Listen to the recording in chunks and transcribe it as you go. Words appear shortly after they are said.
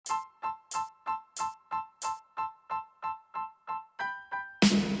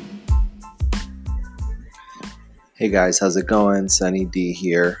Hey guys, how's it going? Sunny D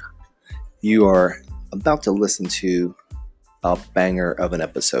here. You are about to listen to a banger of an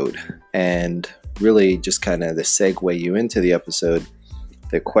episode, and really just kind of to segue you into the episode,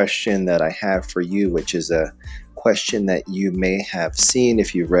 the question that I have for you, which is a question that you may have seen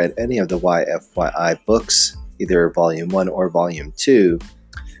if you read any of the YFYI books, either volume 1 or volume 2.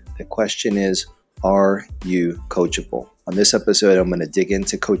 The question is, are you coachable? On this episode, I'm going to dig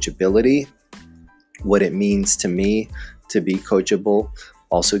into coachability, what it means to me to be coachable,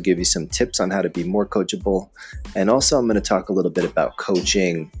 also give you some tips on how to be more coachable, and also I'm going to talk a little bit about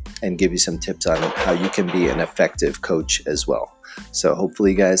coaching and give you some tips on how you can be an effective coach as well. So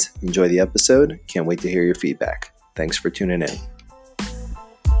hopefully you guys enjoy the episode. Can't wait to hear your feedback. Thanks for tuning in.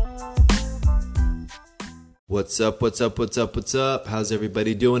 What's up? How's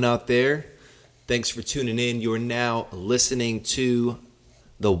everybody doing out there? Thanks for tuning in. You're now listening to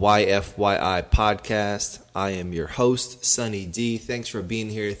the YFYI podcast. I am your host, Sunny D. Thanks for being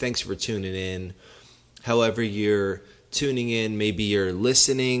here. Thanks for tuning in. However you're tuning in, maybe you're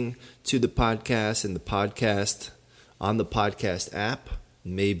listening to the podcast and the podcast on the podcast app.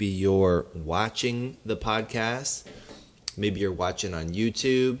 Maybe you're watching the podcast. Maybe you're watching on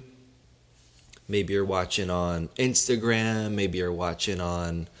YouTube. Maybe you're watching on Instagram. Maybe you're watching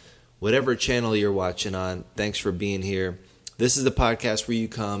on whatever channel you're watching on. Thanks for being here. This is the podcast where you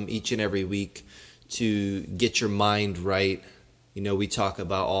come each and every week to get your mind right. You know, we talk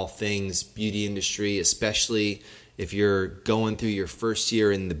about all things beauty industry, especially if you're going through your first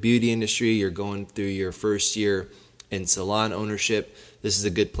year in the beauty industry, you're going through your first year in salon ownership. This is a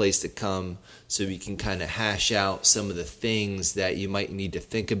good place to come so we can kind of hash out some of the things that you might need to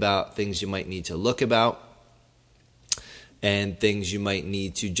think about, things you might need to look about, and things you might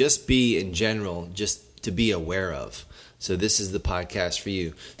need to just be in general, just to be aware of. So this is the podcast for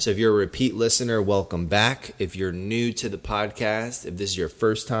you. So if you're a repeat listener, welcome back. If you're new to the podcast, if this is your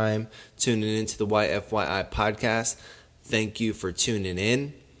first time tuning into the YFYI podcast, thank you for tuning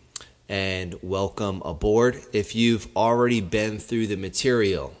in and welcome aboard. If you've already been through the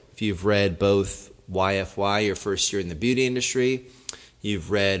material, if you've read both YFY, your first year in the beauty industry,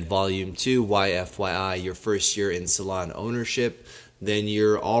 you've read volume 2, YFYI, your first year in salon ownership, then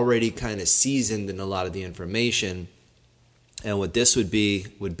you're already kind of seasoned in a lot of the information. And what this would be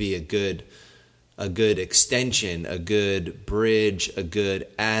a good extension, a good bridge, a good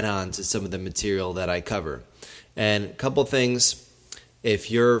add-on to some of the material that I cover. And a couple things,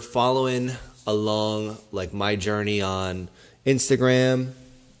 if you're following along like my journey on Instagram,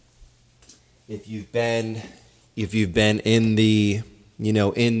 if you've been in the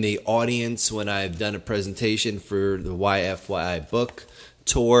audience when I've done a presentation for the YFYI book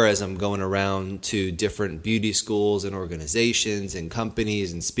tour, as I'm going around to different beauty schools and organizations and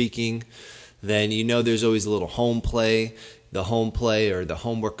companies and speaking, then you know there's always a little home play, the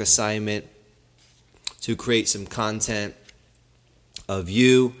homework assignment to create some content of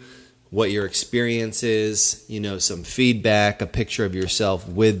you, what your experience is, some feedback, a picture of yourself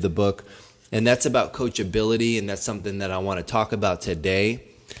with the book. And that's about coachability, and that's something that I want to talk about today.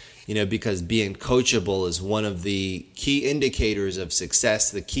 Because being coachable is one of the key indicators of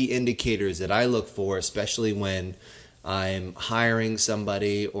success, the key indicators that I look for, especially when I'm hiring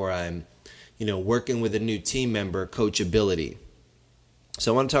somebody or I'm, working with a new team member, coachability.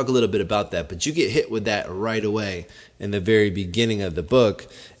 So I want to talk a little bit about that, but you get hit with that right away in the very beginning of the book.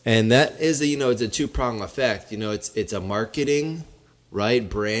 And that is, it's a two-prong effect. It's a marketing, right?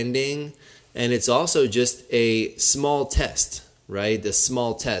 Branding, and it's also just a small test. Right? The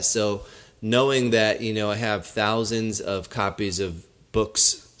small test. So knowing that, I have thousands of copies of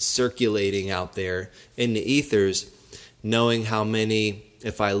books circulating out there in the ethers, knowing how many,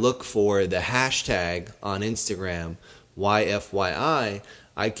 if I look for the hashtag on Instagram, YFYI,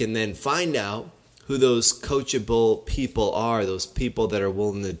 I can then find out who those coachable people are, those people that are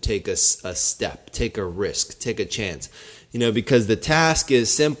willing to take a step, take a risk, take a chance. Because the task is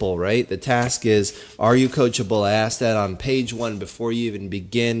simple, right? The task is, are you coachable? I asked that on page 1 before you even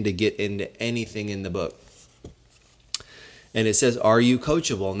begin to get into anything in the book. And it says, are you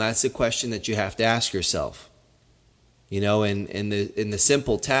coachable? And that's the question that you have to ask yourself. And in the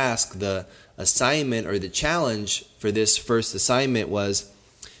simple task, the assignment or the challenge for this first assignment was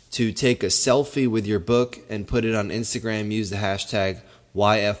to take a selfie with your book and put it on Instagram, use the hashtag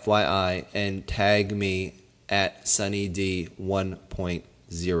YFYI, and tag me at SunnyD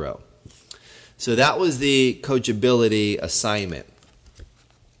 1.0. So that was the coachability assignment.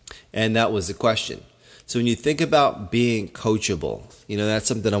 And that was the question. So when you think about being coachable, that's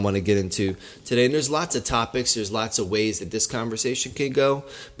something I want to get into today. And there's lots of topics, there's lots of ways that this conversation can go.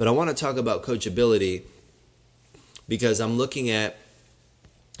 But I want to talk about coachability because I'm looking at,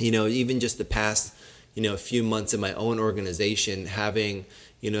 even just the past, few months in my own organization, having,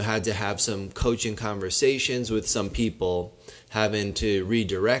 had to have some coaching conversations with some people, having to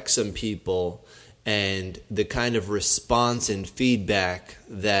redirect some people, and the kind of response and feedback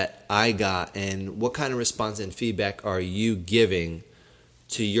that I got. And what kind of response and feedback are you giving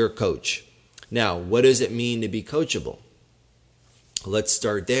to your coach? Now, what does it mean to be coachable? Let's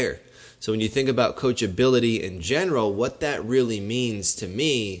start there. So when you think about coachability in general, what that really means to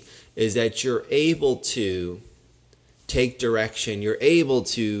me is that you're able to take direction, you're able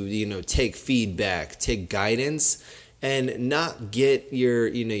to, take feedback, take guidance, and not get your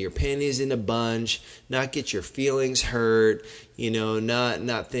panties in a bunch, not get your feelings hurt,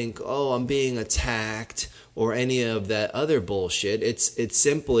 not think, oh, I'm being attacked or any of that other bullshit. It's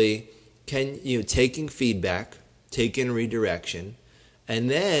simply taking feedback, taking redirection,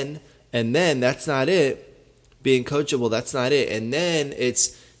 and then that's not it. Being coachable, that's not it. And then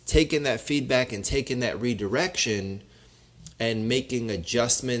it's taking that feedback and taking that redirection and making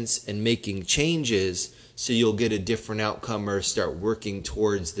adjustments and making changes so you'll get a different outcome or start working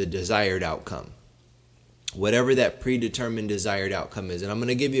towards the desired outcome, whatever that predetermined desired outcome is. And I'm going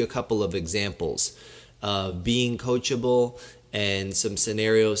to give you a couple of examples of being coachable and some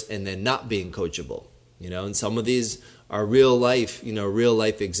scenarios, and then not being coachable. And some of these are real life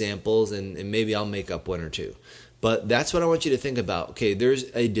examples, and maybe I'll make up one or two. But that's what I want you to think about. Okay, there's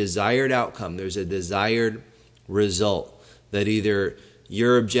a desired outcome. There's a desired result that either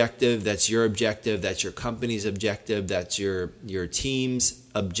your objective, that's your company's objective, that's your team's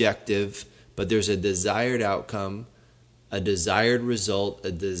objective, but there's a desired outcome, a desired result,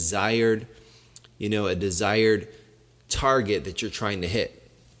 a desired target that you're trying to hit.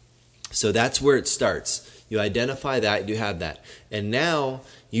 So that's where it starts. You identify that, you have that. And now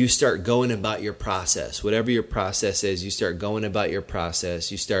you start going about your process. Whatever your process is, you start going about your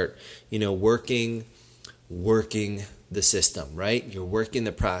process. You start, working the system, right? You're working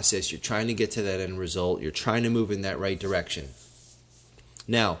the process. You're trying to get to that end result. You're trying to move in that right direction.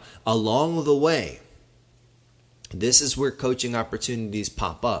 Now, along the way, this is where coaching opportunities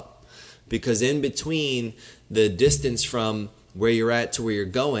pop up, because in between the distance from where you're at to where you're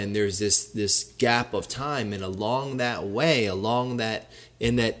going, there's this gap of time, and along that way,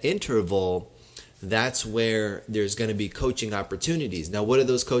 in that interval, that's where there's going to be coaching opportunities. Now, what do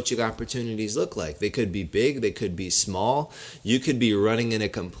those coaching opportunities look like? They could be big, they could be small. You could be running in a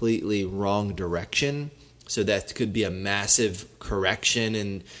completely wrong direction, so that could be a massive correction,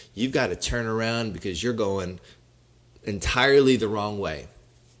 and you've got to turn around because you're going entirely the wrong way.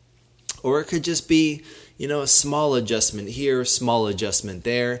 Or it could just be, a small adjustment here, small adjustment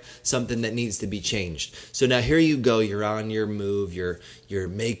there, something that needs to be changed. So now here you go, you're on your move, you're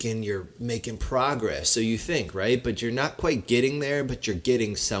making progress. So you think, right? But you're not quite getting there, but you're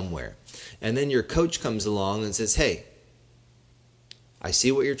getting somewhere. And then your coach comes along and says, hey, I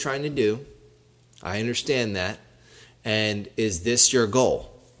see what you're trying to do. I understand that. And is this your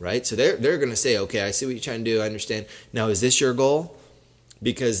goal? Right? So they're going to say, okay, I see what you're trying to do. I understand. Now, is this your goal?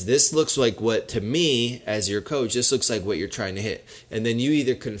 Because this looks like what, to me, as your coach, this looks like what you're trying to hit. And then you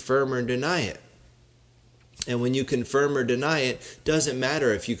either confirm or deny it. And when you confirm or deny it, doesn't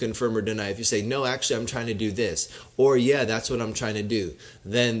matter if you confirm or deny. If you say, no, actually, I'm trying to do this. Or, yeah, that's what I'm trying to do.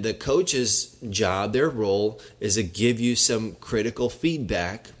 Then the coach's job, their role, is to give you some critical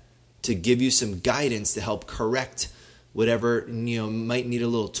feedback, to give you some guidance to help correct whatever, might need a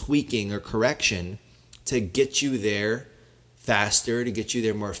little tweaking or correction to get you there faster, to get you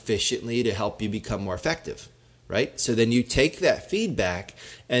there more efficiently, to help you become more effective, right? So then you take that feedback,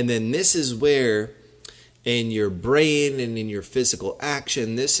 and then this is where in your brain and in your physical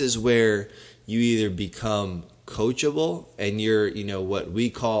action, this is where you either become coachable and you're, what we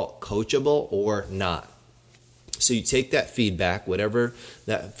call coachable, or not. So you take that feedback, however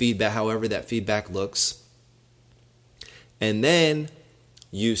that feedback looks, and then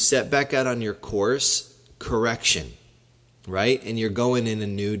you set back out on your course correction, right? And you're going in a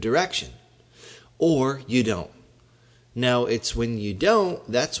new direction. Or you don't. Now, it's when you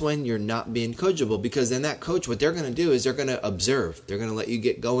don't, that's when you're not being coachable, because then that coach, what they're going to do is they're going to observe. They're going to let you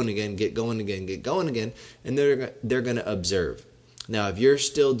get going again, and they're going to observe. Now, if you're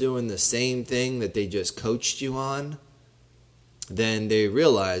still doing the same thing that they just coached you on, then they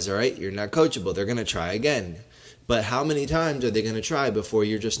realize, all right, you're not coachable. They're going to try again. But how many times are they going to try before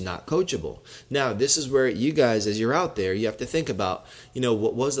you're just not coachable? Now, this is where you guys, as you're out there, you have to think about,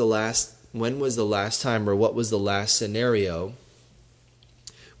 when was the last time, or what was the last scenario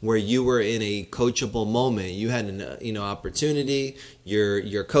where you were in a coachable moment. You had an opportunity.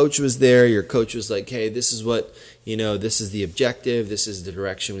 Your coach was there. Your coach was like, hey, this is what, this is the objective. This is the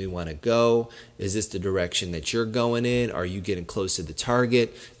direction we want to go. Is this the direction that you're going in? Are you getting close to the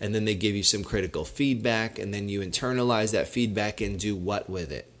target? And then they give you some critical feedback, and then you internalize that feedback and do what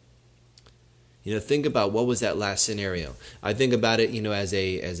with it? Think about what was that last scenario. I think about it, as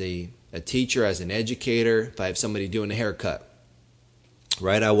a teacher, as an educator. If I have somebody doing a haircut,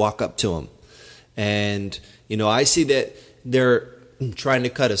 right? I walk up to them, and I see that they're trying to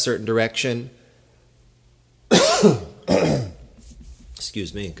cut a certain direction.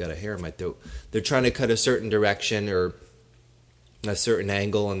 Excuse me, got a hair in my throat. They're trying to cut a certain direction or a certain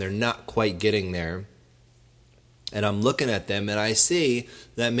angle, and they're not quite getting there. And I'm looking at them, and I see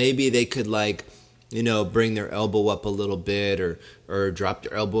that maybe they could bring their elbow up a little bit, or drop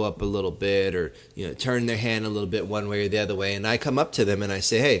their elbow up a little bit, or turn their hand a little bit one way or the other way. And I come up to them and I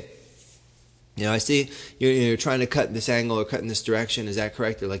say, hey, I see you're trying to cut this angle or cut in this direction. Is that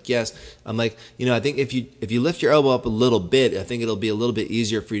correct? They're like, yes. I'm like, I think if you lift your elbow up a little bit, I think it'll be a little bit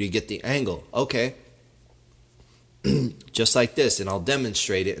easier for you to get the angle. Okay. Just like this, and I'll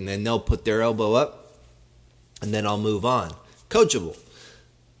demonstrate it, and then they'll put their elbow up, and then I'll move on. Coachable.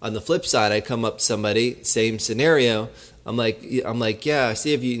 On the flip side, I come up to somebody, same scenario. I'm like, yeah, I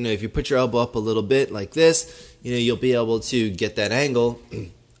see if you put your elbow up a little bit like this, you'll be able to get that angle.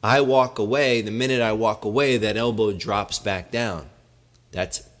 I walk away. The minute I walk away, that elbow drops back down.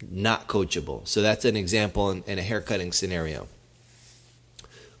 That's not coachable. So that's an example in a haircutting scenario.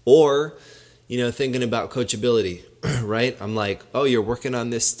 Or, thinking about coachability, right? I'm like, oh, you're working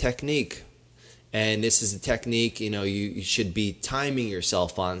on this technique. And this is a technique, you should be timing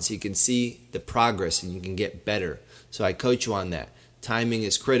yourself on so you can see the progress and you can get better. So I coach you on that. Timing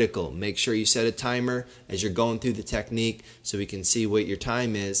is critical. Make sure you set a timer as you're going through the technique so we can see what your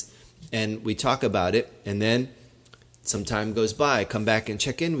time is. And we talk about it, and then some time goes by. I come back and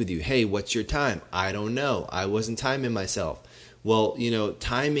check in with you. Hey, what's your time? I don't know. I wasn't timing myself. Well,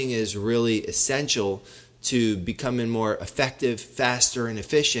 timing is really essential to becoming more effective, faster, and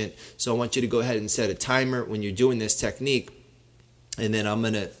efficient. So I want you to go ahead and set a timer when you're doing this technique, and then I'm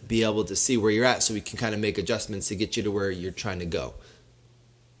going to be able to see where you're at so we can kind of make adjustments to get you to where you're trying to go.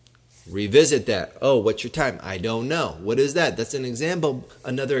 Revisit that. Oh, what's your time? I don't know. What is that? That's an example,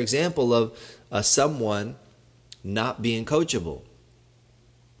 another example of someone not being coachable.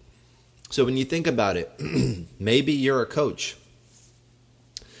 So when you think about it, maybe you're a coach.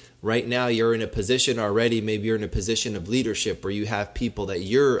 Right now, you're in a position already, maybe you're in a position of leadership where you have people that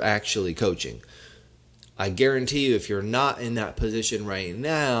you're actually coaching. I guarantee you, if you're not in that position right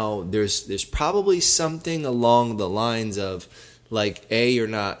now, there's probably something along the lines of, like, A, you're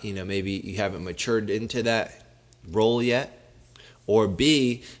not, maybe you haven't matured into that role yet, or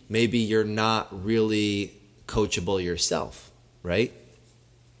B, maybe you're not really coachable yourself, right?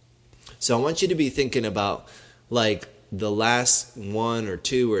 So I want you to be thinking about, the last 1 or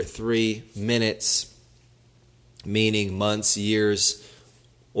 2 or 3 minutes, meaning months, years,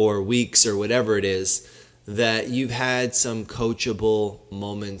 or weeks, or whatever it is, that you've had some coachable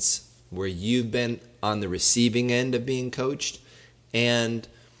moments where you've been on the receiving end of being coached, and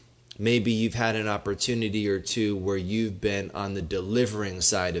maybe you've had an opportunity or two where you've been on the delivering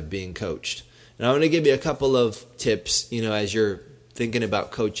side of being coached. And I want to give you a couple of tips, as you're thinking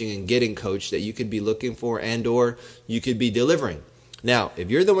about coaching and getting coached, that you could be looking for and or you could be delivering. Now,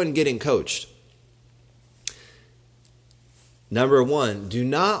 if you're the one getting coached, number one, do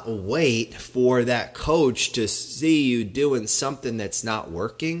not wait for that coach to see you doing something that's not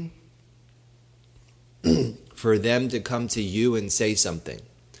working for them to come to you and say something.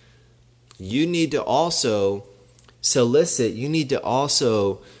 You need to also solicit, you need to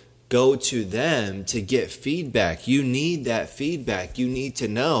also go to them to get feedback. You need that feedback. You need to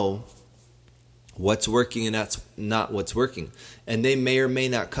know what's working and that's not what's working. And they may or may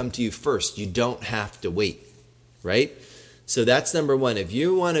not come to you first. You don't have to wait, right? So that's number one. If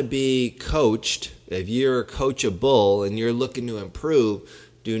you want to be coached, if you're coachable and you're looking to improve,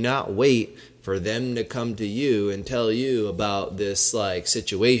 do not wait for them to come to you and tell you about this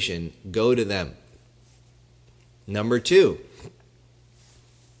situation. Go to them. Number two,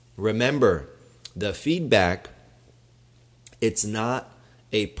 remember, the feedback, it's not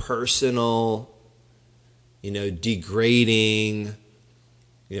a personal, degrading,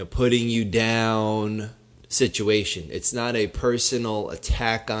 putting you down situation. It's not a personal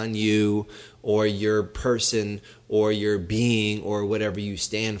attack on you or your person or your being or whatever you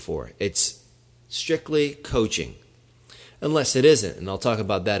stand for. It's strictly coaching, unless it isn't, and I'll talk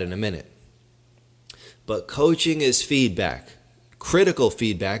about that in a minute. But coaching is feedback. critical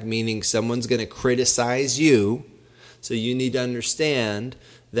feedback, meaning someone's going to criticize you. So you need to understand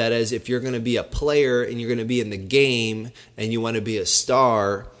that as if you're going to be a player and you're going to be in the game and you want to be a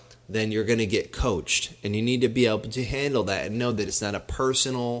star, then you're going to get coached. And you need to be able to handle that and know that it's not a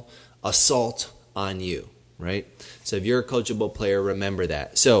personal assault on you, right? So if you're a coachable player, remember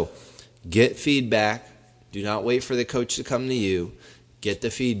that. So get feedback. Do not wait for the coach to come to you. Get the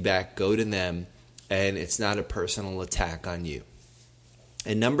feedback, go to them, and it's not a personal attack on you.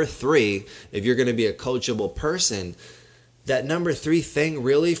 And number 3, if you're going to be a coachable person, that number 3 thing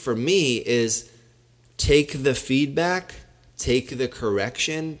really for me is take the feedback, take the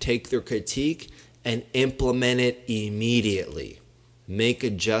correction, take the critique, and implement it immediately. Make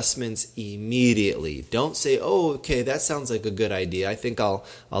adjustments immediately. Don't say, oh, okay, that sounds like a good idea. I think I'll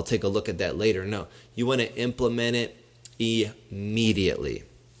take a look at that later. No, you want to implement it immediately.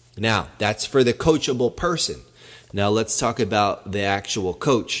 Now, that's for the coachable person. Now, let's talk about the actual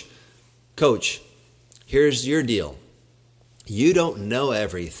coach. Coach, here's your deal. You don't know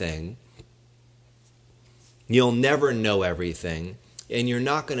everything. You'll never know everything, and you're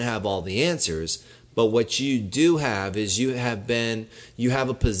not going to have all the answers. But what you do have is you have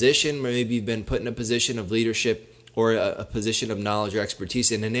a position, maybe you've been put in a position of leadership or a position of knowledge or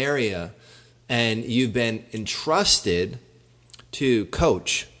expertise in an area, and you've been entrusted to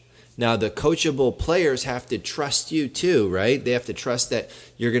coach. Now, the coachable players have to trust you too, right? They have to trust that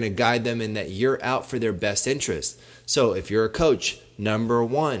you're going to guide them and that you're out for their best interest. So if you're a coach, number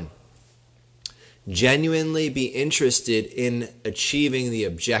 1, genuinely be interested in achieving the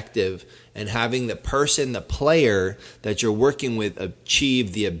objective and having the person, the player that you're working with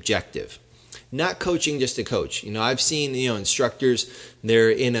achieve the objective. Not coaching just to coach. I've seen, instructors, they're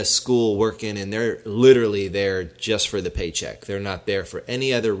in a school working and they're literally there just for the paycheck. They're not there for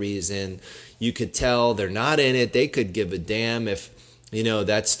any other reason. You could tell they're not in it. They could give a damn if,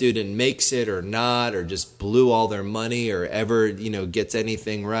 that student makes it or not, or just blew all their money or ever, gets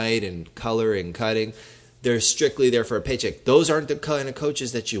anything right in color and cutting. They're strictly there for a paycheck. Those aren't the kind of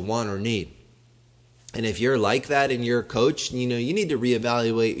coaches that you want or need. And if you're like that and you're a coach, you need to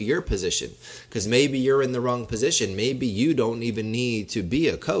reevaluate your position, because maybe you're in the wrong position. Maybe you don't even need to be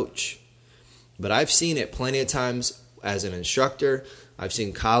a coach. But I've seen it plenty of times as an instructor. I've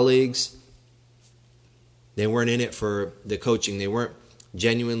seen colleagues, they weren't in it for the coaching. They weren't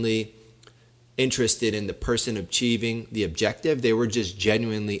genuinely interested in the person achieving the objective. They were just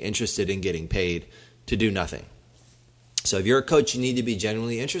genuinely interested in getting paid to do nothing. So if you're a coach, you need to be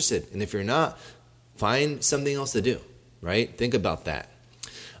genuinely interested. And if you're not, find something else to do, right? Think about that.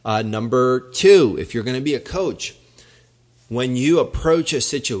 Number 2, if you're going to be a coach, when you approach a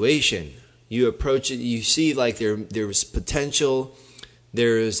situation, you approach it, you see like there's potential,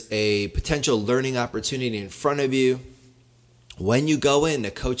 there's a potential learning opportunity in front of you. When you go in to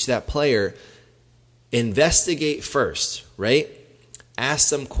coach that player, investigate first, right? Ask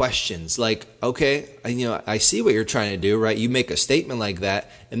some questions like, okay, I see what you're trying to do, right? You make a statement like that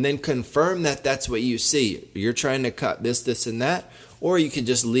and then confirm that that's what you see. You're trying to cut this, and that. Or you could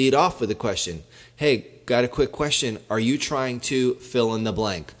just lead off with a question. Hey, got a quick question. Are you trying to fill in the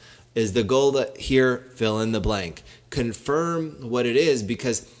blank? Is the goal that here, fill in the blank? Confirm what it is,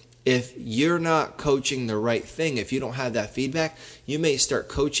 because if you're not coaching the right thing, if you don't have that feedback, you may start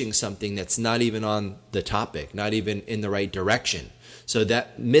coaching something that's not even on the topic, not even in the right direction. So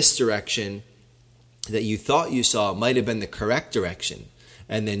that misdirection that you thought you saw might have been the correct direction.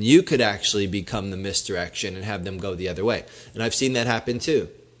 And then you could actually become the misdirection and have them go the other way. And I've seen that happen too,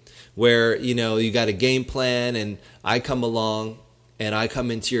 where, you got a game plan and I come along and I come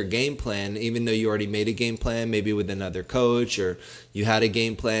into your game plan, even though you already made a game plan, maybe with another coach, or you had a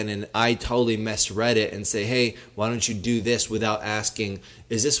game plan and I totally misread it and say, hey, why don't you do this, without asking,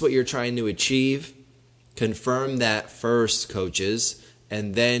 is this what you're trying to achieve? Confirm that first, coaches,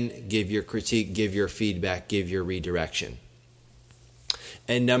 and then give your critique, give your feedback, give your redirection.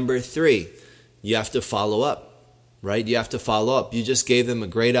 And number 3, you have to follow up, right? You have to follow up. You just gave them a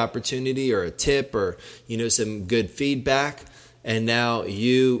great opportunity or a tip or, some good feedback, and now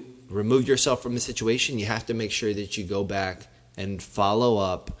you removed yourself from the situation. You have to make sure that you go back and follow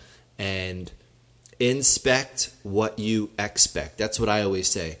up and inspect what you expect. That's what I always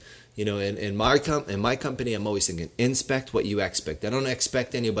say. In my company, I'm always thinking, inspect what you expect. I don't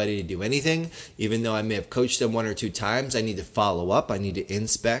expect anybody to do anything. Even though I may have coached them 1 or 2 times, I need to follow up. I need to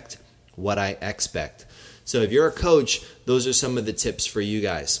inspect what I expect. So if you're a coach, those are some of the tips for you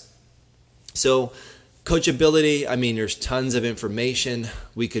guys. So coachability, there's tons of information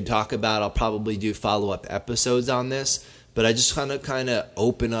we could talk about. I'll probably do follow-up episodes on this. But I just kind of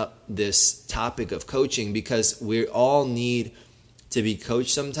open up this topic of coaching, because we all need to be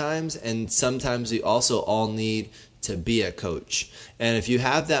coached sometimes, and sometimes we also all need to be a coach. And if you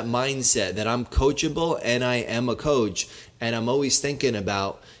have that mindset that I'm coachable and I am a coach, and I'm always thinking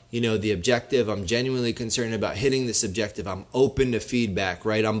about, the objective, I'm genuinely concerned about hitting this objective, I'm open to feedback,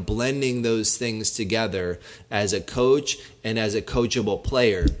 right? I'm blending those things together as a coach and as a coachable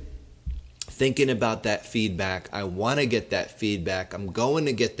player. Thinking about that feedback, I want to get that feedback, I'm going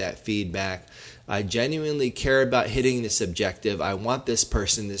to get that feedback. I genuinely care about hitting this objective. I want this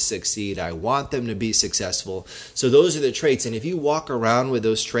person to succeed. I want them to be successful. So those are the traits. And if you walk around with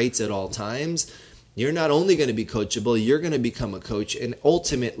those traits at all times, you're not only going to be coachable, you're going to become a coach. And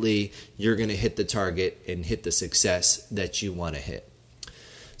ultimately, you're going to hit the target and hit the success that you want to hit.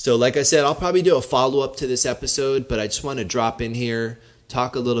 So like I said, I'll probably do a follow-up to this episode, but I just want to drop in here,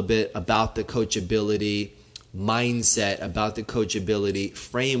 talk a little bit about the coachability mindset, about the coachability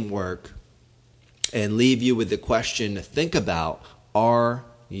framework, and leave you with the question to think about: are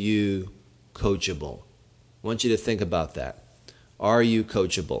you coachable? I want you to think about that. Are you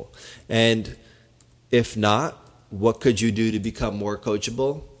coachable? And if not, what could you do to become more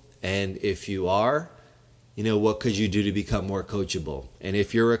coachable? And if you are, what could you do to become more coachable? And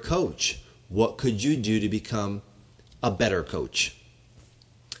if you're a coach, what could you do to become a better coach?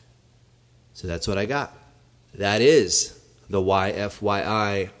 So that's what I got. That is the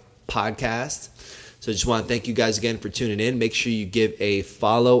YFYI podcast. So I just want to thank you guys again for tuning in. Make sure you give a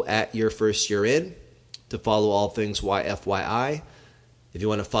follow at Your First Year In to follow all things YFYI. If you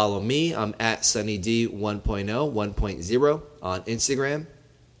want to follow me, I'm at SunnyD 1.0 on Instagram.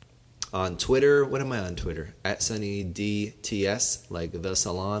 On Twitter, what am I on Twitter? At SunnyDTS, like the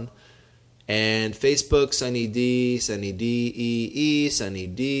salon. And Facebook, SunnyD, SunnyDEE,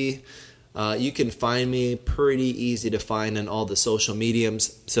 SunnyD. You can find me pretty easy to find on all the social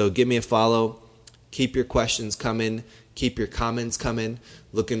mediums. So give me a follow. Keep your questions coming. Keep your comments coming.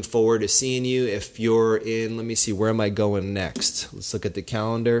 Looking forward to seeing you. If you're in, let me see, where am I going next? Let's look at the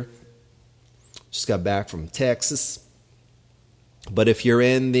calendar. Just got back from Texas. But if you're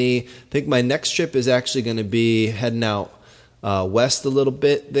in I think my next trip is actually going to be heading out west a little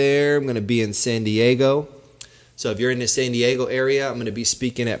bit there. I'm going to be in San Diego. So if you're in the San Diego area, I'm going to be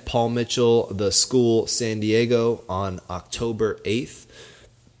speaking at Paul Mitchell, the School San Diego, on October 8th.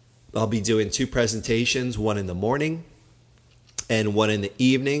 I'll be doing 2 presentations, one in the morning and one in the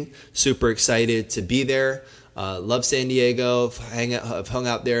evening. Super excited to be there. Love San Diego. I've hung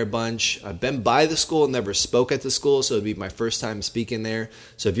out there a bunch. I've been by the school, never spoke at the school, so it'll be my first time speaking there.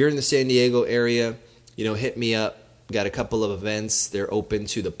 So if you're in the San Diego area, hit me up. Got a couple of events. They're open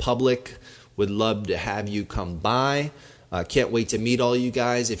to the public. Would love to have you come by. Can't wait to meet all you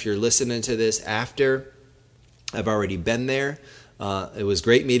guys. If you're listening to this after, I've already been there. It was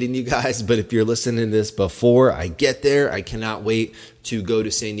great meeting you guys, but if you're listening to this before I get there, I cannot wait to go to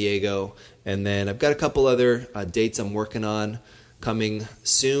San Diego. And then I've got a couple other dates I'm working on coming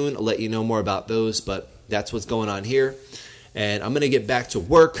soon. I'll let you know more about those, but that's what's going on here. And I'm going to get back to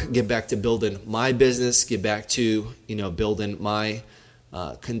work, get back to building my business, get back to, building my,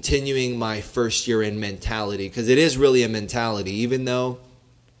 continuing my first year in mentality, because it is really a mentality, even though,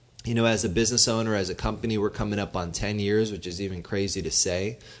 as a business owner, as a company, we're coming up on 10 years, which is even crazy to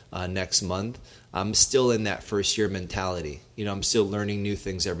say, next month. I'm still in that first year mentality. I'm still learning new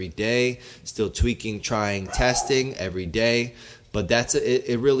things every day, still tweaking, trying, testing every day. But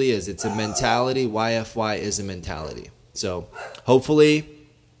it really is. It's a mentality. YFY is a mentality. So hopefully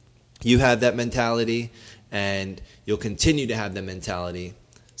you have that mentality and you'll continue to have that mentality.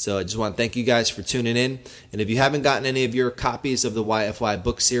 So I just want to thank you guys for tuning in. And if you haven't gotten any of your copies of the YFY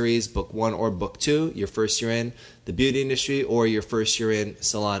book series, book 1 or book 2, your first year in the beauty industry or your first year in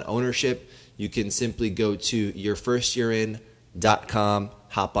salon ownership, you can simply go to yourfirstyearin.com,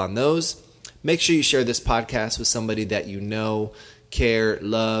 hop on those. Make sure you share this podcast with somebody that you know, care,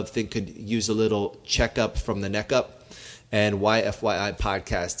 love, think could use a little checkup from the neck up. And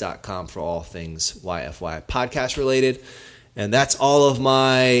YFYIpodcast.com for all things YFY podcast related. And that's all of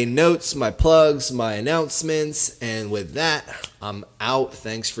my notes, my plugs, my announcements. And with that, I'm out.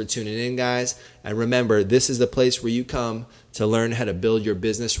 Thanks for tuning in, guys. And remember, this is the place where you come to learn how to build your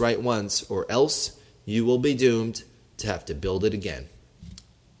business right once, or else you will be doomed to have to build it again.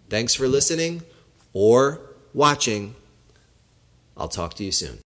 Thanks for listening or watching. I'll talk to you soon.